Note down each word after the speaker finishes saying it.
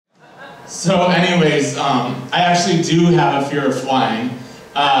So anyways, I actually do have a fear of flying,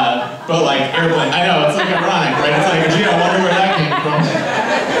 but like airplane, I know, it's like ironic, right? It's like, gee, I wonder where that came from.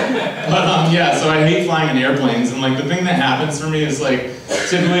 But yeah, so I hate flying in airplanes, and like the thing that happens for me is like,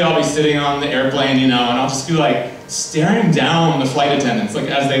 typically I'll be sitting on the airplane, you know, and I'll just be like staring down the flight attendants, like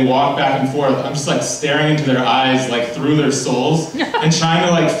as they walk back and forth. I'm just like staring into their eyes, like through their souls, and trying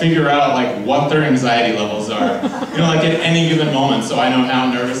to like figure out like what their anxiety levels are, you know, like at any given moment, so I know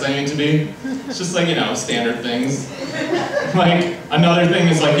how nervous I need to be. It's just like, you know, standard things. Like another thing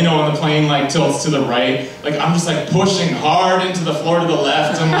is like, you know, when the plane like tilts to the right, like I'm just like pushing hard into the floor to the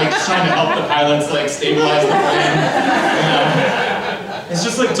left. I'm like trying to help the pilots like stabilize the plane, you know. It's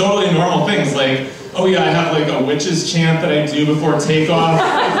just like totally normal things. Like, oh yeah, I have like a witch's chant that I do before takeoff.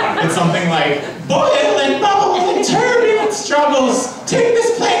 It's something like, boil and bubble and turbulent struggles, take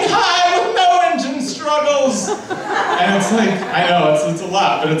this plane high with no engine struggles. And it's like, I know, it's a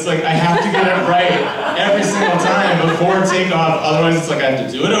lot, but it's like, I have to get it right every single time before takeoff, otherwise it's like I have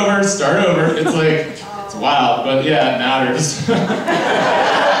to do it over, start over. It's like, it's wild, but yeah, it matters.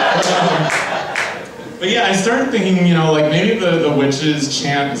 But yeah, I started thinking, you know, like maybe the witch's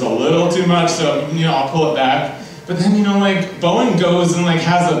chant is a little too much, so, you know, I'll pull it back. But then, you know, like, Boeing goes and like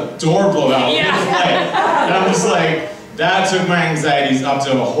has a door blowout mid-flight. And I'm just like, that took my anxieties up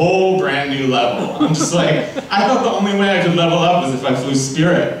to a whole brand new level. I'm just like, I thought the only way I could level up was if I flew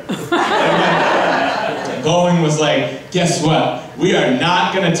Spirit. Boeing was like, guess what? We are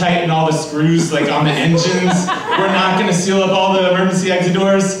not gonna tighten all the screws like on the engines. We're not gonna seal up all the emergency exit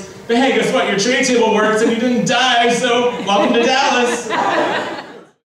doors. But hey, guess what? Your tray table works and you didn't die, so welcome to Dallas.